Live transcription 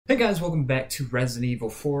Hey guys, welcome back to Resident Evil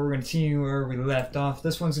 4. We're going to continue where we left off.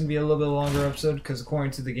 This one's going to be a little bit longer episode because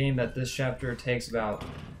according to the game that this chapter takes about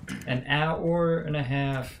an hour and a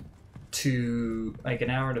half to like an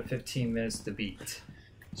hour to 15 minutes to beat.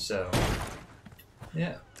 So,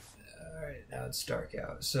 yeah. Alright, now it's dark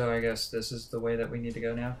out. So I guess this is the way that we need to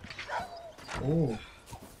go now. Ooh.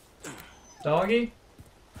 Doggy?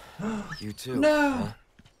 You too. No!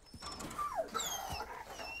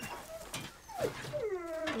 Huh?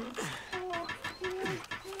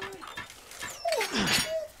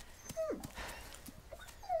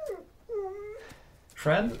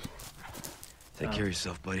 Friend? Take care of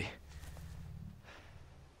yourself, buddy.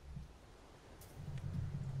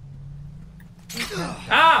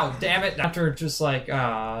 Ow! Damn it! After just like,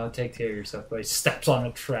 take care of yourself, but he steps on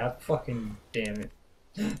a trap. Fucking damn it.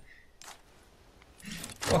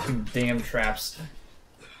 Fucking damn traps.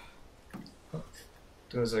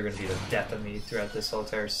 Those are gonna be the death of me throughout this whole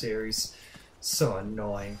entire series. So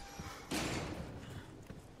annoying.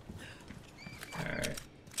 Alright.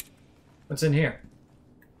 What's in here?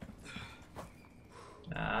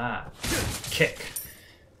 Ah. Kick.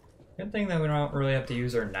 Good thing that we don't really have to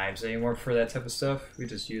use our knives anymore for that type of stuff. We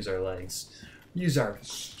just use our legs. Use our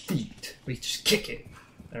feet. We just kick it.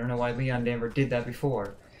 I don't know why Leon never did that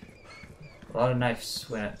before. A lot of knives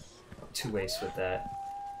went to waste with that.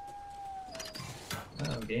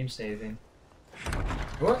 Oh, game saving.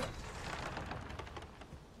 What?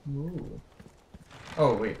 Ooh.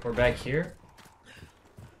 Oh, wait, we're back here?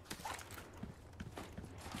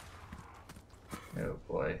 Oh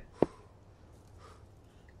boy.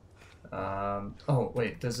 Oh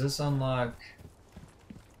wait, does this unlock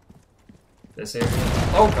this area?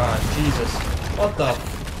 Oh god, Jesus. What the?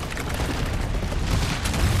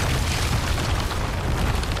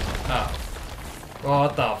 Oh.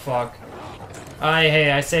 What the fuck?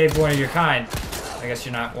 Hey, I saved one of your kind. I guess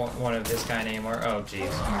you're not one of his kind anymore. Oh jeez.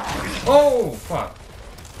 Oh, fuck.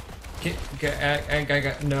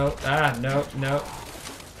 No. No.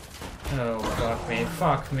 Oh,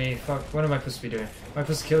 fuck me, fuck. What am I supposed to be doing? Am I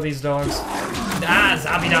supposed to kill these dogs? Ah,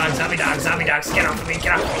 zombie dogs, get off of me,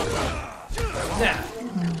 get off of me! Yeah.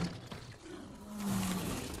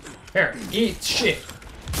 Here, eat shit!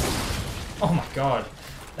 Oh my god.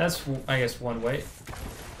 That's, I guess, one way.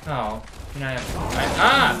 Oh,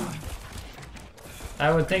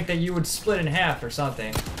 I would think that you would split in half or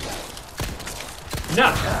something.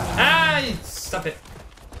 No! Ah, stop it.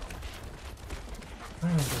 What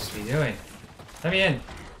am I supposed to be doing? Let me in.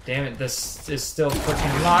 Damn it, this is still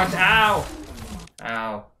freaking locked. Ow!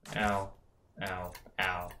 Ow. Ow. Ow.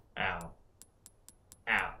 Ow. Ow.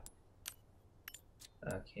 Ow. I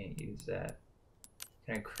can't use that.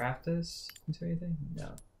 Can I craft this into anything?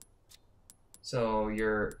 No. So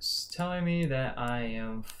you're telling me that I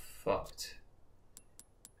am fucked.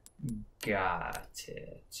 Got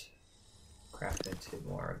it. Craft into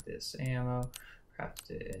more of this ammo. Craft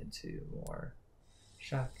it into more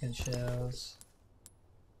shotgun shells.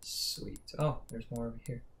 Sweet. Oh, there's more over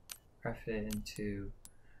here. Craft it into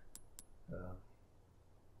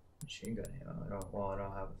machine gun ammo. I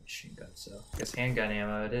don't have a machine gun, so I guess handgun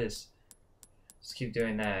ammo it is. Just keep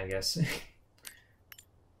doing that, I guess.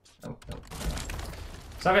 Oh, no.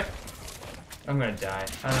 Stop it! I'm gonna die.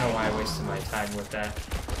 I don't know why I wasted my time with that.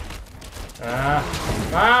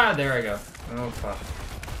 There I go. Oh, fuck.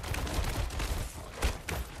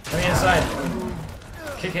 Let me inside.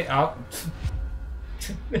 Kick it out.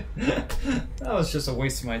 That was just a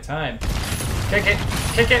waste of my time. Kick it!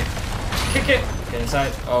 Kick it! Kick it! Get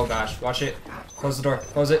inside. Oh gosh, watch it. Close the door.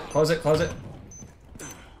 Close it. Close it. Close it.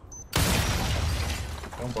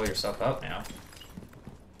 Don't blow yourself up now.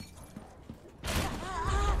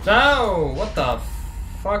 No! What the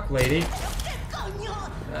fuck, lady?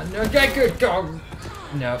 No, get good dog.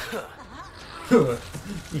 No.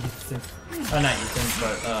 Ethan. Not Ethan,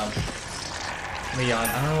 but Leon.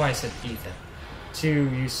 I don't know why I said Ethan. Too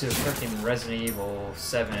used to freaking Resident Evil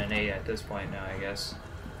 7 and 8 at this point now, I guess.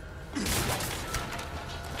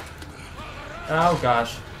 Oh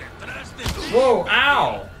gosh. Whoa,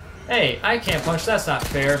 ow! Hey, I can't punch, that's not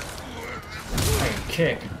fair. I can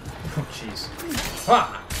kick. Oh jeez.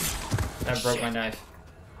 Ah! That broke my knife.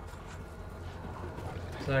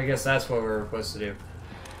 So I guess that's what we were supposed to do.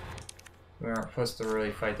 We aren't supposed to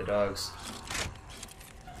really fight the dogs.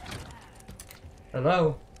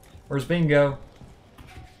 Hello? Where's Bingo?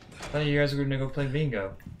 I thought you guys were gonna go play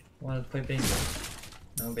bingo. I wanted to play bingo.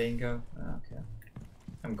 No bingo? Oh, okay.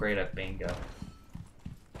 I'm great at bingo.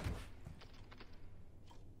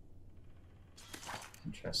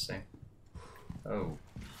 Interesting. Oh.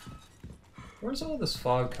 Where's all this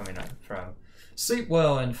fog coming up from? Sleep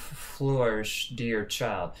well and flourish, dear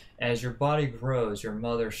child. As your body grows, your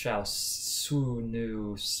mother shall sew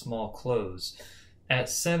new small clothes. At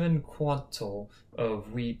 7 quintal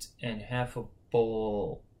of wheat and half a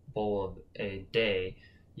bowl of a day,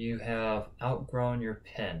 you have outgrown your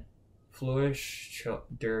pen. Flourish,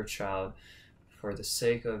 dear child, for the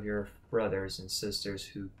sake of your brothers and sisters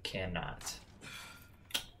who cannot.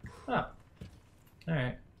 Oh.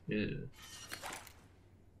 Alright. Ew.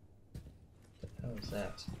 What the hell is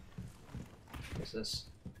that? What's this?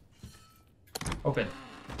 Open.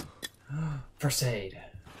 First aid.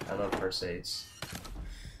 I love first aids.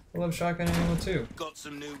 I love shotgun ammo too. Got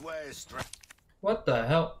some new wares. What the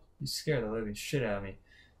hell? You scared the living shit out of me.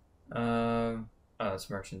 Oh, it's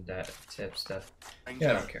merchant tip stuff.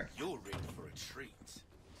 Yeah, I don't care. You're in for a treat.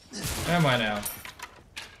 Am I now?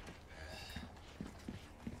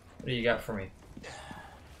 What do you got for me?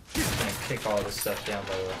 I'm gonna kick all this stuff down,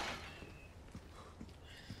 by the way.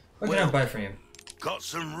 What can I buy from you? Got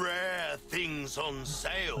some rare things on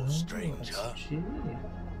sale, stranger.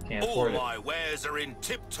 Can't All afford it. my wares are in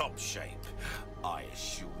tip-top shape, I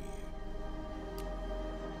assure you.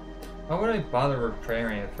 Why would I bother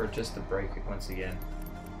repairing it for just to break it once again?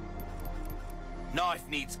 Knife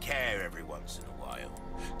needs care every once in a while.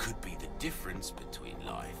 Could be the difference between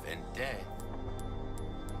life and death.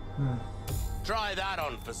 Try that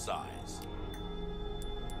on for size.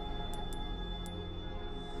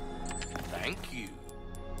 Thank you.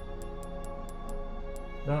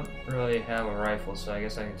 Don't really have a rifle, so I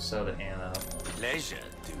guess I can sell the ammo. Pleasure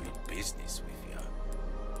doing business with you.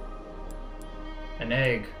 An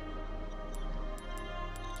egg.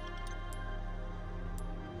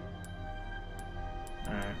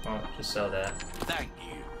 Alright, well, just sell that. Thank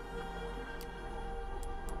you.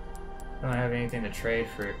 Don't have anything to trade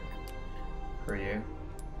for you,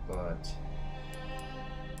 but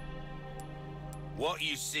What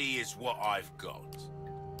you see is what I've got.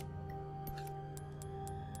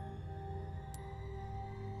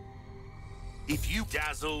 If you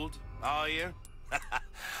dazzled, are you?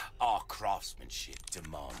 Our craftsmanship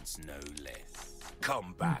demands no less.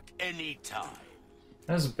 Come back anytime.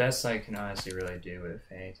 that's the best I can honestly really do, if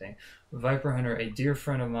anything. Viper Hunter, a dear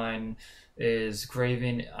friend of mine, is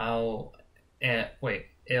graving ill,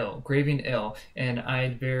 and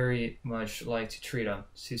I'd very much like to treat him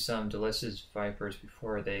to some delicious vipers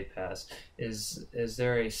before they pass. Is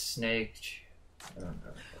there a snake? I don't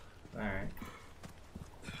know. All right.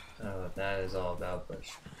 I don't know what that is all about, but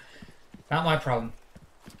not my problem.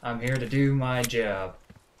 I'm here to do my job.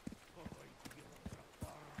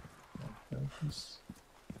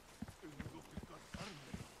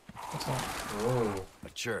 What's on? Whoa. A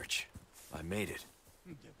church. I made it.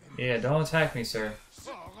 Yeah, don't attack me, sir.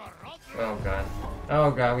 Oh god.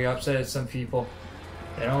 Oh god, we upset some people.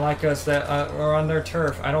 They don't like us that are on their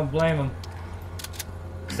turf. I don't blame them.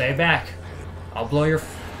 Stay back. I'll blow your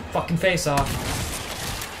fucking face off.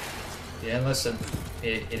 He didn't listen.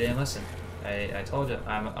 He didn't listen. I told you.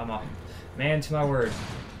 I'm a man to my word.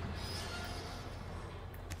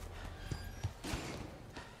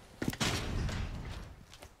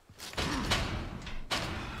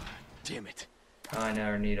 Damn it. Oh, I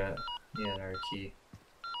never need another key.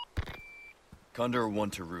 Condor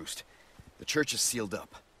 1 to Roost. The church is sealed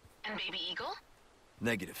up. And Baby Eagle?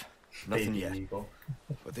 Negative. Nothing Baby yet. eagle.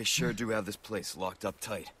 But they sure do have this place locked up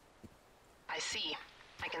tight. I see.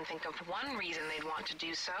 I can think of one reason they'd want to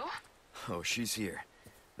do so. Oh, she's here.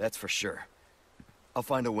 That's for sure. I'll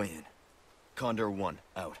find a way in. Condor 1,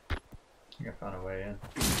 out. I think I found a way in.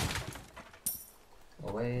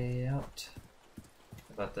 A way out.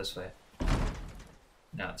 How about this way?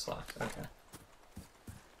 No, it's locked. Okay.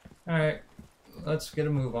 Alright. Let's get a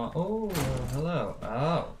move on. Oh, hello.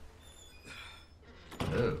 Oh.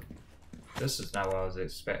 Ooh. This is not what I was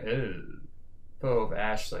expecting. Ooh. Photo of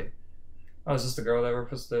Ashley. Oh, is this the girl that we're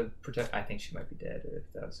supposed to protect? I think she might be dead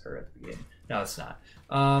if that was her at the beginning. No, it's not.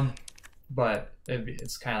 But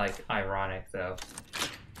it's kind of like ironic, though.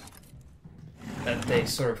 That they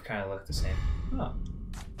sort of kind of look the same. Oh.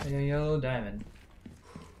 A yellow diamond.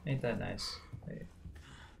 Ain't that nice? Wait.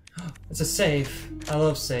 It's a save. I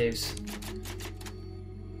love saves.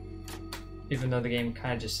 Even though the game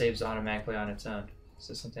kind of just saves automatically on its own. Is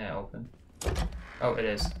this something I open? Oh, it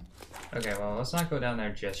is. Okay, well, let's not go down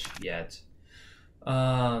there just yet.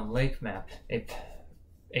 Lake map. A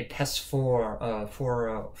pest for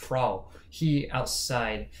Frau. He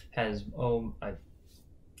outside has alright,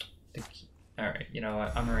 you know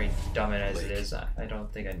what? I'm already dumb as it is. I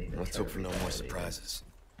don't think I need to. Let's hope for no more surprises.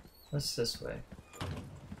 What's this way?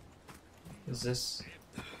 Is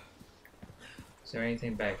there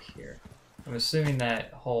anything back here? I'm assuming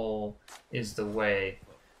that hole is the way.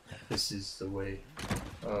 This is the way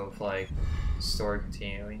of like story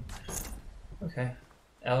continuing. Okay.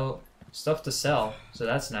 Stuff to sell, so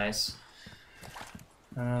that's nice.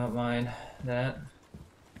 I don't mind that.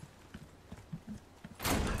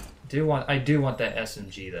 I do want that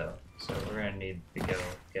SMG though, so we're gonna need to go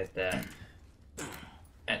get that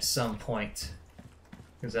at some point,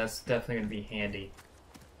 because that's definitely gonna be handy.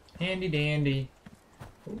 Handy dandy.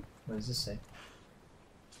 Ooh, what does this say?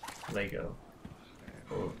 Lego.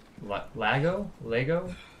 Oh, Lago?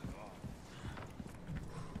 Lego?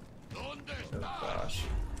 Oh gosh.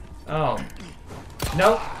 Oh.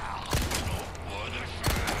 Nope.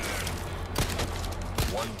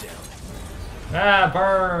 One down. Ah,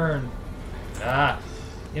 burn! Ah.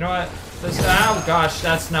 You know what? Oh gosh,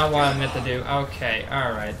 that's not what I meant to do. Okay,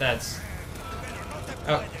 alright, that's...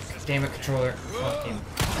 Oh, damn it, controller. Fucking...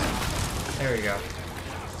 There we go.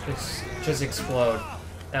 Just explode.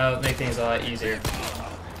 That'll make things a lot easier.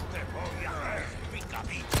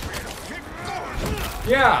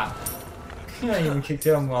 Yeah! I even kicked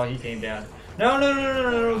him while he came down. No, no, no, no,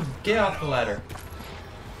 no, no! Get off the ladder.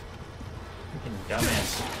 Freaking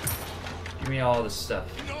dumbass. Give me all this stuff.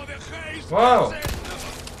 Whoa!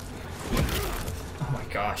 Oh my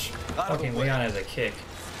gosh. Fucking Leon has a kick.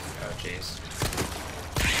 Oh jeez.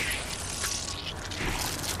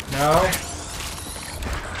 No.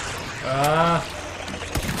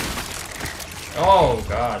 Oh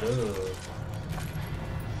god. Ooh.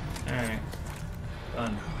 Alright.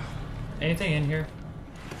 Done. Anything in here?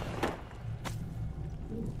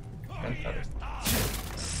 Gunpowder.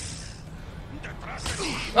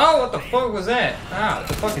 Oh, what the fuck was that? Ah,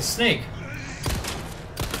 it's a fucking snake.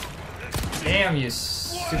 Damn you,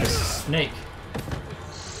 stupid snake.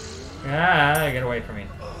 Ah, get away from me.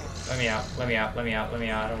 Let me out, let me out, let me out, let me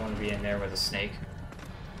out. I don't want to be in there with a snake.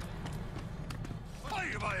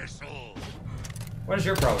 What is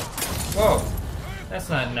your problem? Whoa, that's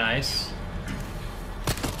not nice.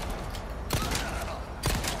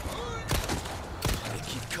 They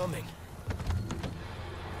keep coming.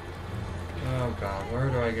 Oh god, where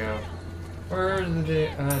do I go? Where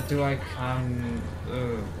do I come?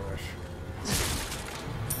 Oh gosh.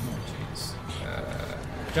 Oh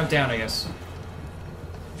jeez. Jump down, I guess.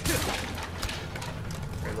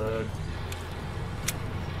 Reload.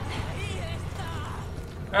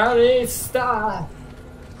 Ahí está!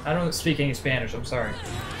 I don't speak any Spanish, I'm sorry.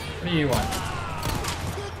 What do you want?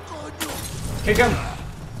 Kick him!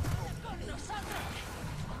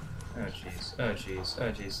 Oh jeez, oh jeez,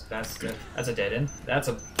 oh jeez. That's a dead end. That's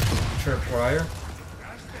a tripwire.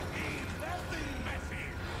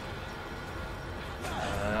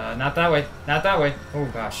 Not that way, not that way. Oh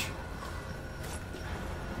gosh.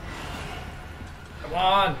 Come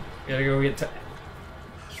on! You gotta go get to...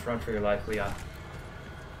 Just run for your life, Leon.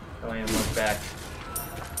 Don't even look back.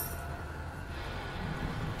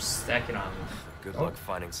 Stacking on me. Good luck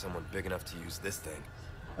finding someone big enough to use this thing.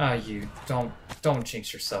 You don't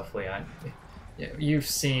jinx yourself, Leon. You've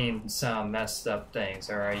seen some messed up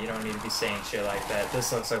things, alright? You don't need to be saying shit like that.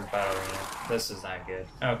 This looks like a battle arena. This is not good.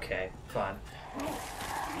 Okay, fine.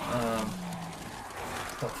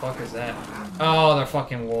 What the fuck is that? Oh, they're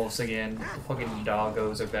fucking wolves again. The fucking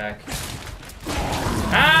doggos are back.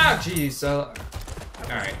 Ah, jeez.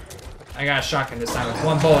 Alright. I got a shotgun this time with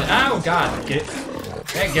one bullet. Oh god, get it.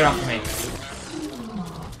 Hey, get off of me.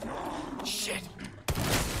 Shit.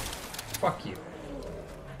 Fuck you.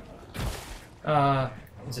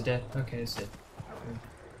 Is it dead? Okay, it's dead.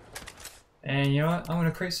 And you know what? I'm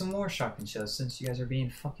gonna create some more shotgun shells since you guys are being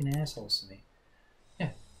fucking assholes to me. Yeah.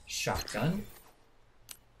 Shotgun.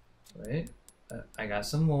 Wait. I got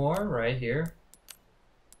some more right here.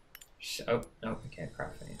 Oh, no, I can't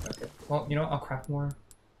craft any. Okay. Well, you know what? I'll craft more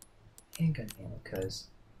handgun ammo, because...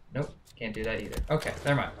 Nope, can't do that either. Okay,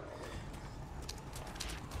 never mind.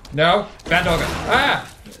 No! Bad dog! Ah!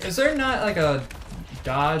 Is there not, like, a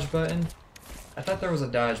dodge button? I thought there was a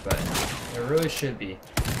dodge button. There really should be.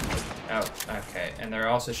 Oh, okay. And there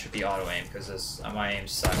also should be auto aim, because my aim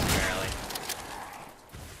sucks, apparently.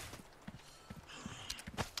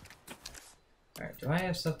 Alright, do I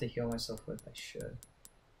have stuff to heal myself with? I should.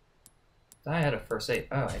 I had a first aid.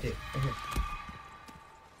 Oh, I do. Okay.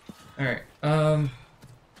 Alright, oh,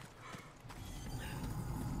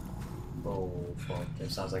 fuck. There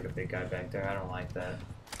sounds like a big guy back there. I don't like that.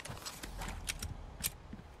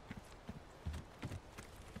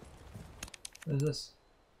 What is this?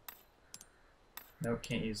 Nope,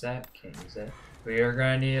 can't use that. Can't use that. We are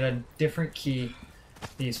gonna need a different key.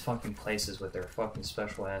 These fucking places with their fucking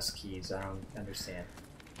special ass keys. I don't understand.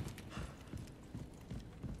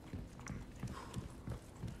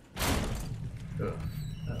 Ugh.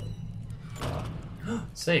 Oh.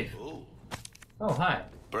 Safe. Ooh. Oh, hi.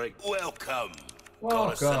 Break. Welcome. Got a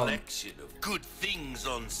Welcome. selection of good things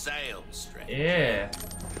on sale, stranger. Yeah.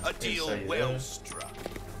 A deal sell you well that. struck.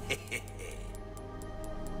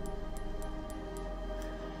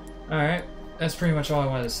 Alright, that's pretty much all I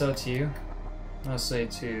wanted to sell to you. Mostly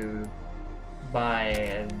to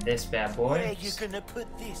buy this bad boy. Where you gonna put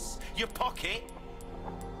this? Your pocket?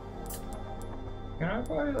 Can I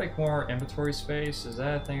buy like more inventory space? Is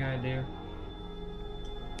that a thing I do?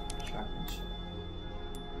 Shotgun shell.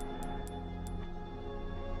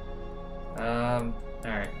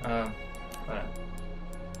 Alright, whatever.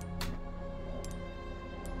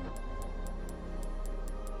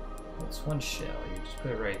 It's one shell, you just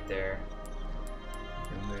put it right there.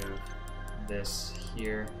 You can move this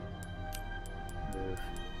here, move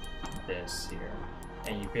this here,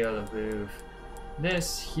 and you'd be able to move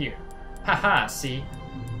this here. Haha, see?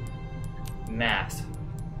 Math.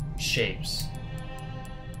 Shapes.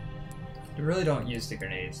 You really don't use the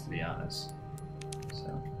grenades, to be honest.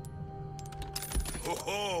 So. Ho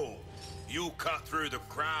ho! You cut through the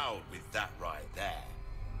crowd with that right there.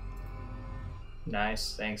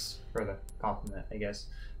 Nice, thanks for the compliment, I guess.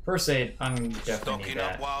 First aid, I'm definitely need Stocking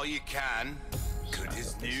that. up while you can. Good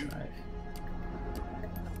as new.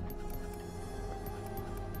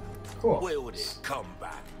 Cool. Will it come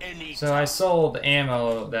back any So I sold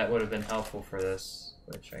ammo that would have been helpful for this,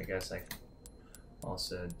 which I guess I can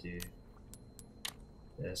also do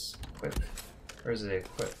this. Equip. Where's the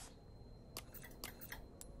equip?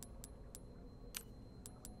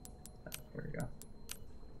 Here we go.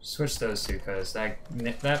 Switch those two because that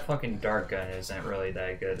fucking dart gun isn't really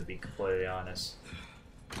that good, to be completely honest.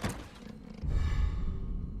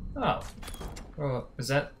 Oh. Well, is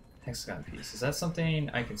that hexagon piece? Is that something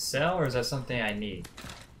I can sell or is that something I need?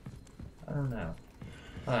 I don't know.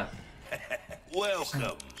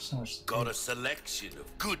 Welcome. So much Got a selection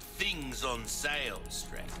of good things on sale,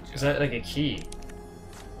 stranger. Is that like a key?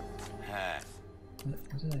 Ha.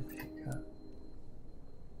 What did I pick up?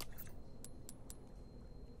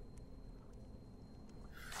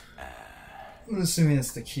 I'm assuming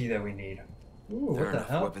it's the key that we need. Ooh, There what are the enough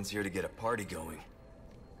hell? weapons here to get a party going.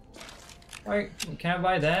 Why can't I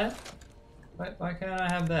buy that? Why can't I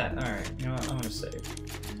have that? Alright, you know what? I'm gonna save.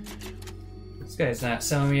 This guy's not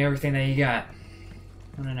selling me everything that you got.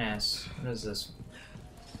 What an ass. What is this?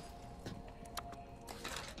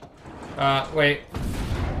 Wait.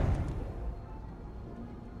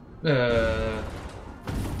 Welcome,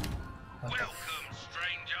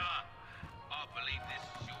 stranger. I believe this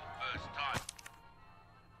is your first time.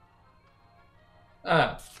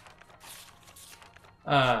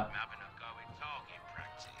 I'm having a go at target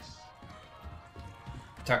practice.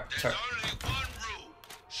 There's only one rule.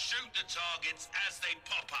 Shoot the targets as they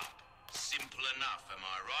pop up. Simple enough, am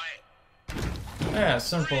I right? Yeah,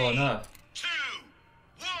 simple 3, enough. 2,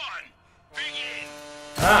 1, begin.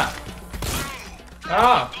 Ah!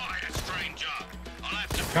 Ah! Fire, stranger. I'll have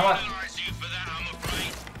to Come on. penalize you for that, I'm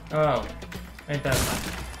afraid. Oh, ain't that fun.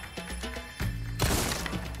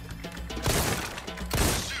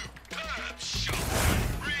 Superb shot.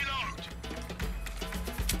 Reload.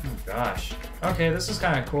 Oh gosh. Okay, this is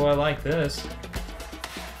kind of cool. I like this.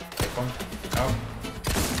 Take one. Oh.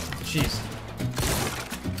 Jeez.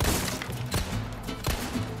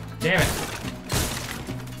 Damn it.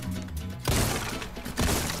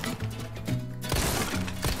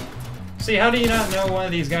 See, how do you not know one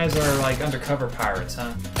of these guys are like undercover pirates,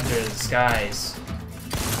 huh? Under the disguise.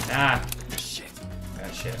 Ah. Shit. Ah,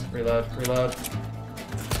 shit. Reload. Reload.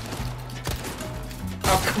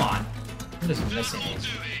 Oh, come on. I'm just missing these.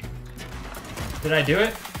 Did I do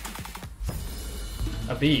it?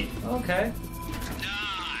 A bead. Okay.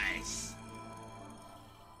 Nice.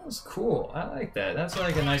 That was cool. I like that. That's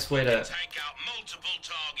like a nice way to... Take out multiple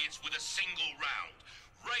targets with a single round.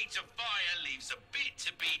 Rate of fire leaves a bit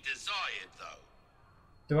to be desired, though.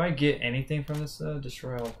 Do I get anything from this, though?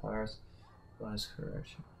 Destroy all fires. Bonus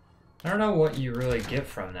correction. I don't know what you really get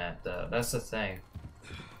from that, though. That's the thing.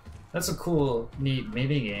 That's a cool, neat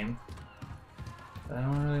mini-game. But I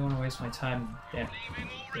don't really want to waste my time. Damn. Leaving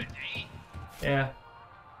already? Yeah.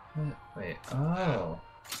 Wait. Oh.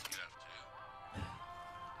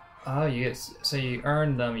 Oh, you get... So you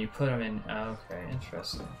earn them, you put them in... Okay,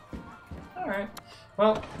 interesting. Alright.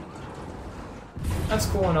 Well, that's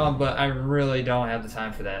cool and all, but I really don't have the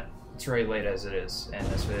time for that. It's very late as it is, and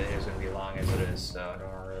this video is going to be long as it is, so I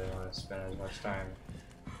don't really want to spend as much time.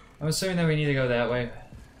 I'm assuming that we need to go that way,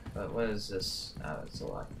 but what is this? Oh, it's a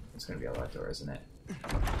lock. It's going to be a locked door, isn't it?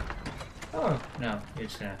 Oh, no, you're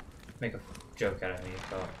just going to make a joke out of me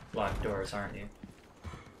about locked doors, aren't you?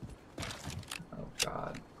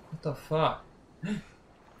 God. What the fuck?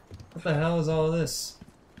 What the hell is all this?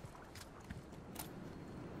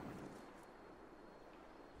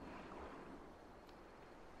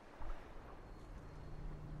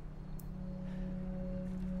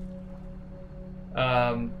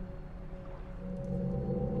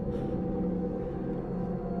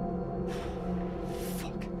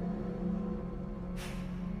 Fuck.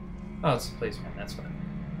 Oh, it's a policeman, that's fine.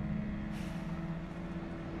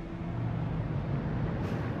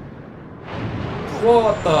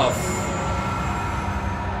 What the f-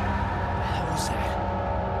 What was that?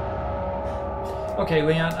 Okay,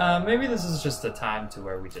 Leon, maybe this is just a time to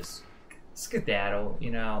where we just skedaddle,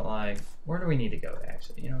 you know, like, where do we need to go,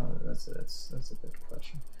 actually? You know, that's a good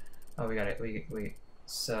question. Oh, we got it, we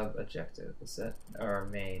sub-objective, is that, or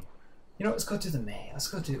main. You know, let's go to the main, let's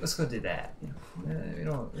go do that, you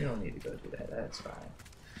know, we don't need to go do that, that's fine.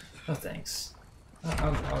 No thanks.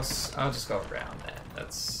 I'll just go around that,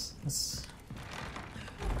 that's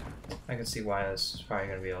I can see why this is probably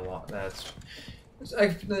gonna be a lot, I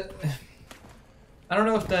don't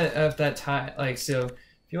know if that time, like, so, if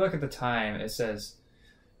you look at the time, it says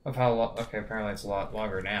of how long, okay, apparently it's a lot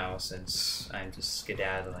longer now since I'm just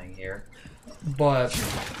skedaddling here. But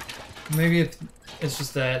maybe it's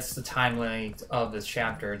just that it's the time length of this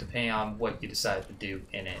chapter, depending on what you decide to do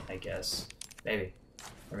in it, I guess. Maybe.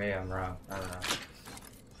 Or maybe I'm wrong. I don't know.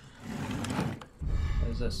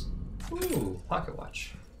 What is this? Ooh, pocket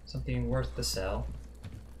watch. Something worth the sell.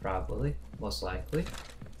 Probably. Most likely.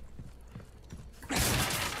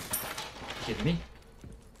 Give me.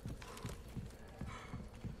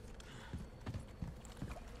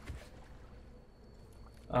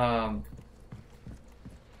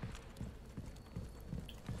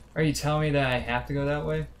 Are you telling me that I have to go that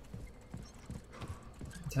way?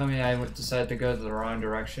 Tell me I would decide to go the wrong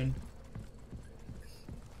direction?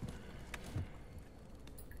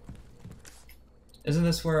 Isn't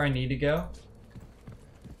this where I need to go?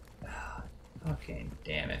 Okay,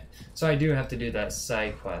 damn it. So I do have to do that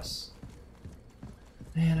side quest.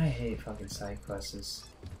 Man, I hate fucking side quests.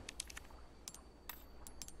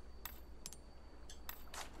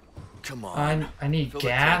 Come on. I need Fill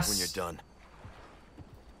gas. the tank when you're done.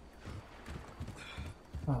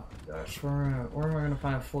 Oh gosh, where am I gonna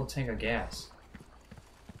find a full tank of gas?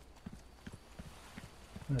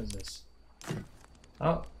 What is this?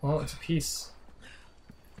 Oh, well, it's a piece.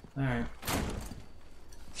 Alright.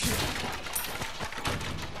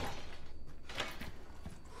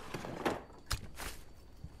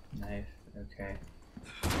 Knife, okay.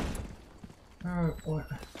 Where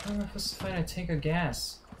am I supposed to find a tank of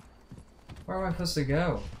gas? Where am I supposed to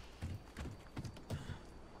go?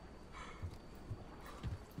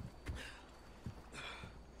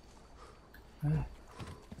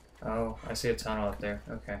 Oh, I see a tunnel up there.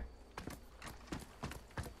 Okay.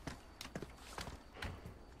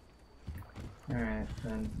 Alright,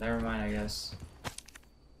 then never mind, I guess.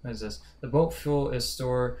 What is this? The boat fuel is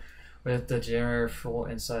stored with the generator full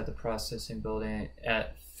inside the processing building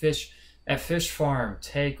at fish farm.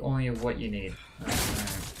 Take only what you need. Alright.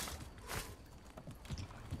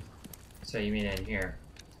 So you mean in here?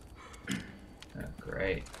 Oh,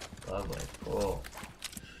 great, lovely, cool.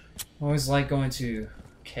 Always like going to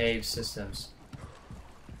cave systems.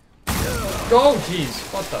 Oh, jeez,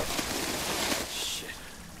 what the? Shit.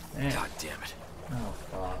 Man. God damn it. Oh,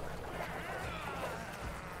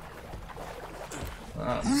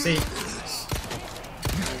 fuck. See.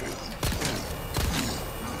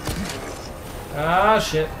 Ah,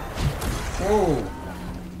 shit. Whoa.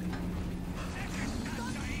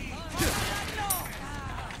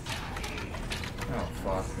 Oh,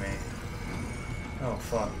 fuck me. Oh,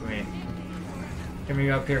 fuck me. Get me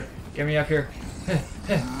up here. Get me up here.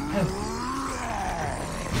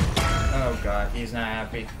 Oh, God. He's not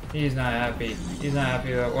happy. He's not happy. He's not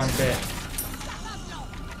happy about one bit.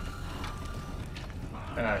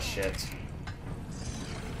 Ah, shit.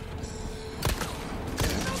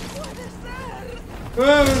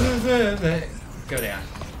 Go down.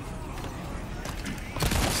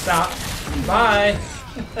 Stop. Bye.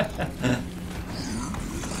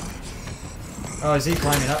 Oh, is he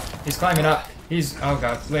climbing up? He's climbing up. He's... Oh,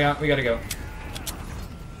 God. Leon, we gotta go.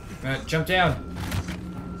 Jump down.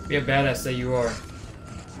 Be a badass that you are.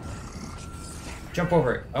 Jump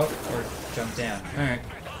over it. Oh, or jump down. Alright.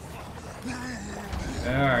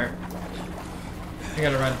 Alright. We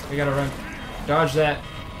gotta run. We gotta run. Dodge that.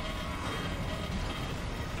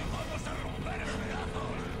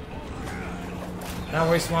 Not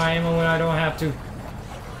waste my ammo when I don't have to.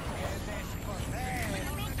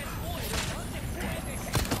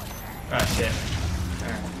 Ah, shit.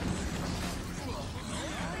 Alright.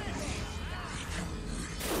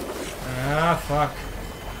 Ah, fuck.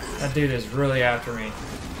 That dude is really after me.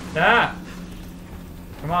 Ah!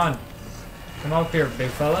 Come on. Come up here, big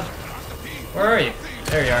fella. Where are you?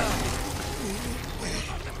 There you are.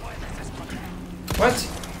 What?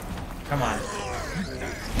 Come on.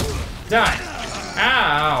 Die!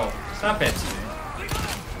 Ow! Stop it.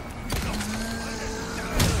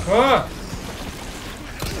 Oh!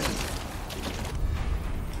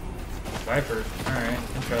 Viper. Alright,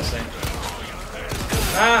 interesting.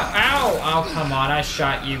 Ah! Ow! Oh, come on. I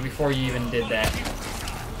shot you before you even did that.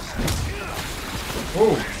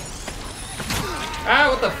 Ooh. Ah,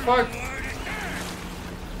 what the fuck?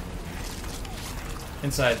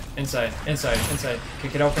 Inside, inside, inside, inside.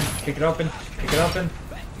 Kick it open, kick it open, kick it open.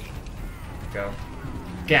 Go.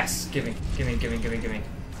 Gas. Gimme, gimme, gimme, gimme, gimme.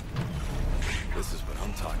 This is what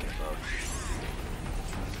I'm talking about.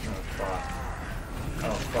 Oh, fuck.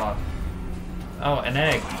 Oh, fuck. Oh, an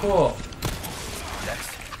egg. Cool.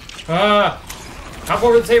 Next. Hop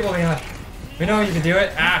over the table, Leon. We know you can do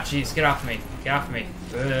it. Ah, jeez. Get off me. Get off me.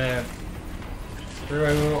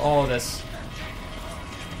 Through all of this.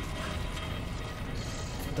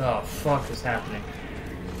 What the fuck is happening?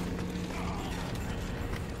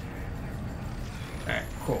 Alright,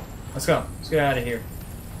 cool. Let's go. Let's get out of here.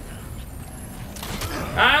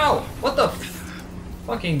 Ow! What the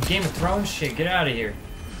fucking Game of Thrones shit? Get out of here.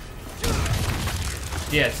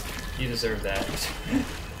 Yes, you deserve that.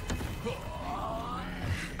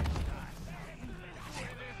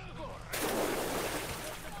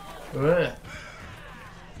 Ugh.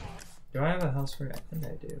 Do I have a health spray? I think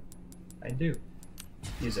I do. I do.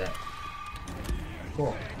 Use that.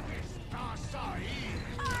 Cool.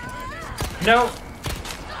 No!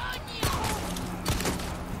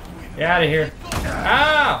 Get out of here.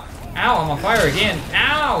 Ow! Ow, I'm on fire again.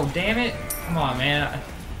 Ow! Damn it! Come on, man.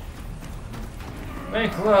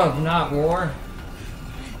 Make love, not war.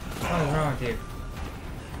 What is wrong with you?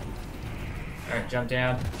 Alright, jump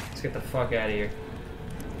down. Let's get the fuck out of here.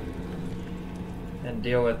 And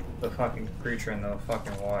deal with the fucking creature in the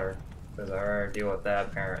fucking water. Because I already deal with that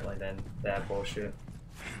apparently, then that bullshit.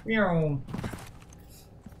 Meow.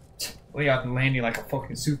 Leon landing like a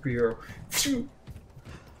fucking superhero.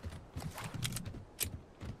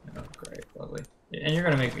 Oh, great, lovely. And you're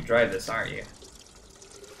gonna make me drive this, aren't you?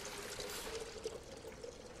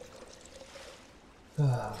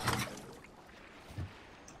 Why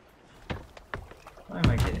am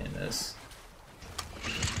I getting in this?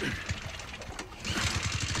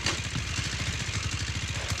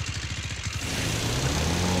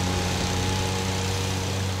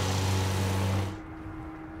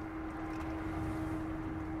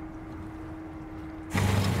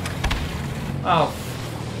 Oh,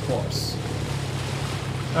 of course.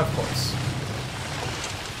 Of course.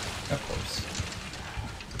 Of course.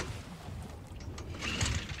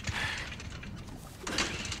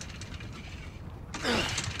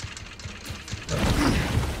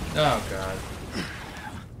 Oh, God.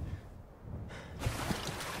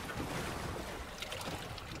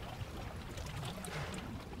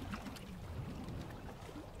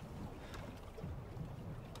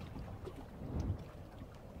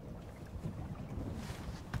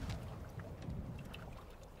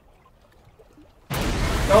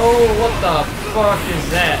 Oh, what the fuck is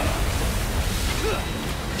that?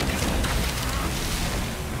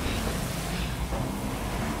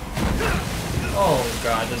 Oh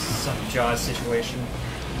god, this is some Jaws situation.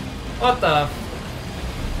 What the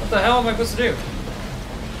hell am I supposed to do?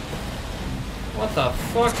 What the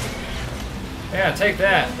fuck? Yeah, take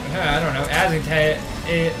that. I don't know, agitate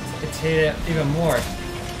it even more.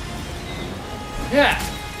 Yeah.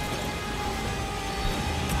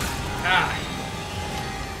 Ah.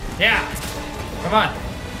 Yeah! Come on!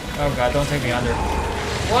 Oh god, don't take me under.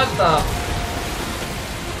 What the?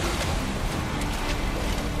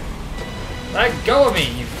 Let go of me,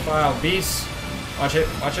 you foul beast! Watch it,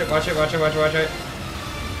 watch it, watch it, watch it, watch it, watch it.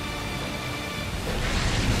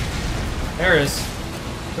 There it is.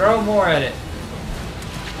 Throw more at it.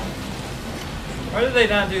 Why did they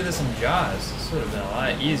not do this in Jaws? This would have been a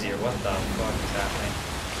lot easier. What the fuck is happening?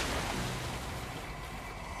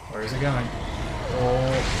 Where is it going?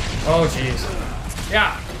 Oh, jeez.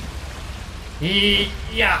 Yeah.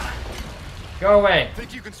 Yeah. Go away.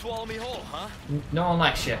 Think you can swallow me whole, huh? No one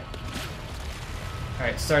likes you.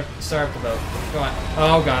 Alright, start the boat. Go on.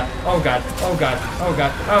 Oh god. Oh god. Oh god. Oh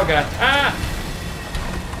god. Oh god. Ah!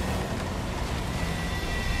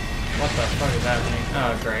 What the fuck is happening?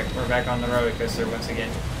 Oh great. We're back on the roller coaster once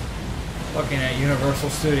again. Looking at Universal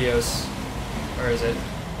Studios. Where is it?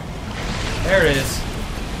 There it is.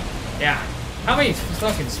 Yeah. How many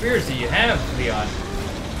fucking spears do you have, Leon?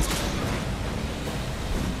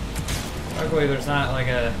 Luckily, there's not like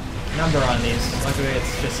a number on these. Luckily,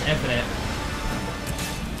 it's just infinite.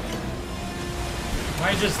 Am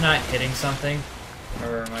I just not hitting something?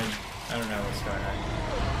 Or am I don't know what's going on.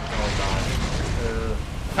 Oh god.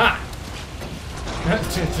 Ha!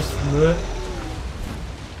 Just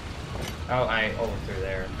oh, I overthrew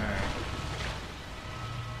there. Alright.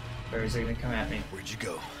 Where is he gonna come at me? Where'd you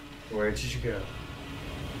go? Where did you go?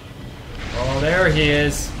 Oh, there he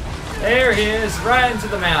is. There he is, right into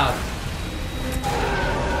the mouth.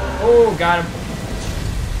 Oh, got him.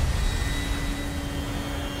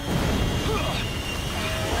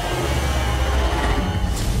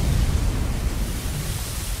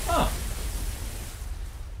 Huh.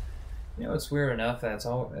 You know, it's weird enough that it's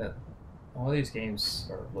all these games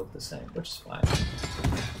sort of look the same, which is fine.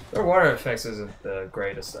 Their water effects isn't the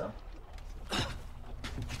greatest, though.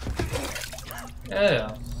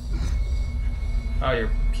 Yeah. Oh,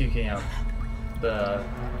 you're puking out the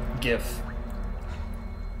GIF.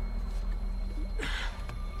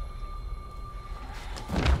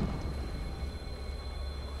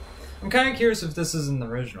 I'm kind of curious if this is in the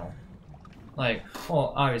original. Like,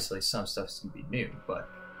 well, obviously some stuff's gonna be new, but...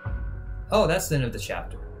 Oh, that's the end of the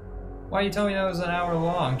chapter. Why you tell me that was an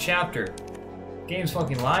hour-long chapter? Game's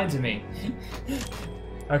fucking lying to me.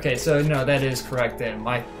 Okay, so no, that is correct then.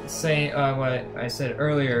 My saying, what I said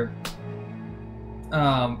earlier,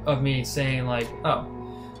 of me saying like, oh,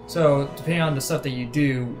 so depending on the stuff that you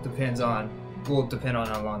do will depend on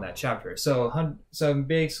how long that chapter is. So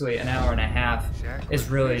basically an hour and a half is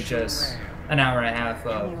really just an hour and a half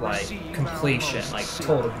of like completion, like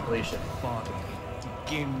total completion.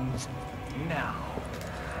 Begins now.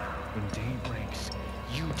 When day breaks,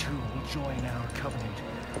 you two will join our covenant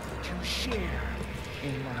to share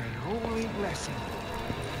in my holy blessing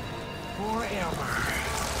forever.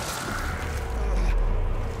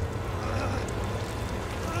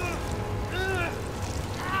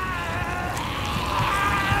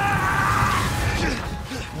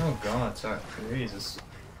 Oh god, sorry. Jesus.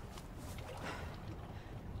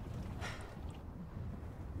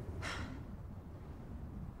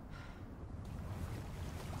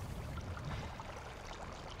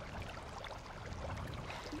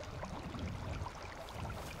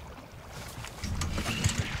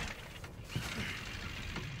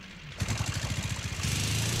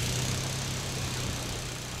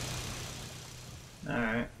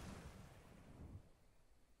 Alright.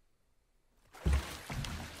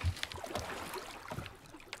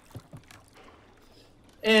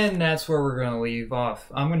 And that's where we're going to leave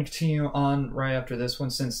off. I'm going to continue on right after this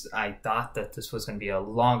one since I thought that this was going to be a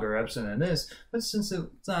longer episode than this. But since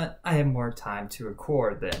it's not, I have more time to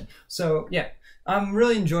record then. So yeah, I'm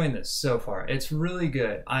really enjoying this so far. It's really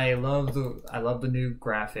good. I love the new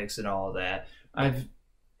graphics and all of that. And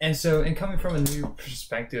coming from a new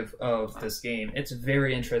perspective of this game, it's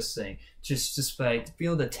very interesting just like to be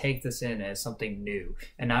able to take this in as something new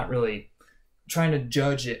and not really trying to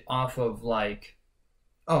judge it off of like,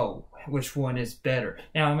 oh, which one is better.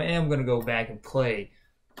 Now I am going to go back and play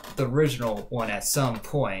the original one at some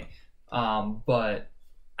point, but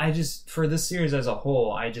for this series as a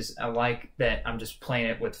whole, I like that I'm just playing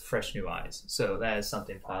it with fresh new eyes. So that is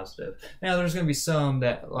something positive. Now there's going to be some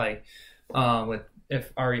that like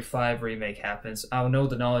if RE5 remake happens, I'll know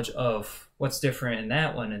the knowledge of what's different in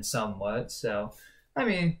that one and somewhat. So I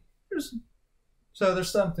mean, there's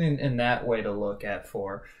something in that way to look at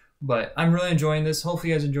for. But I'm really enjoying this.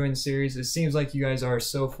 Hopefully you guys are enjoying the series. It seems like you guys are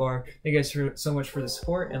so far. Thank you guys so much for the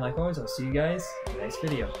support. And like always, I'll see you guys in the next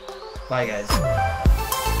video. Bye, guys.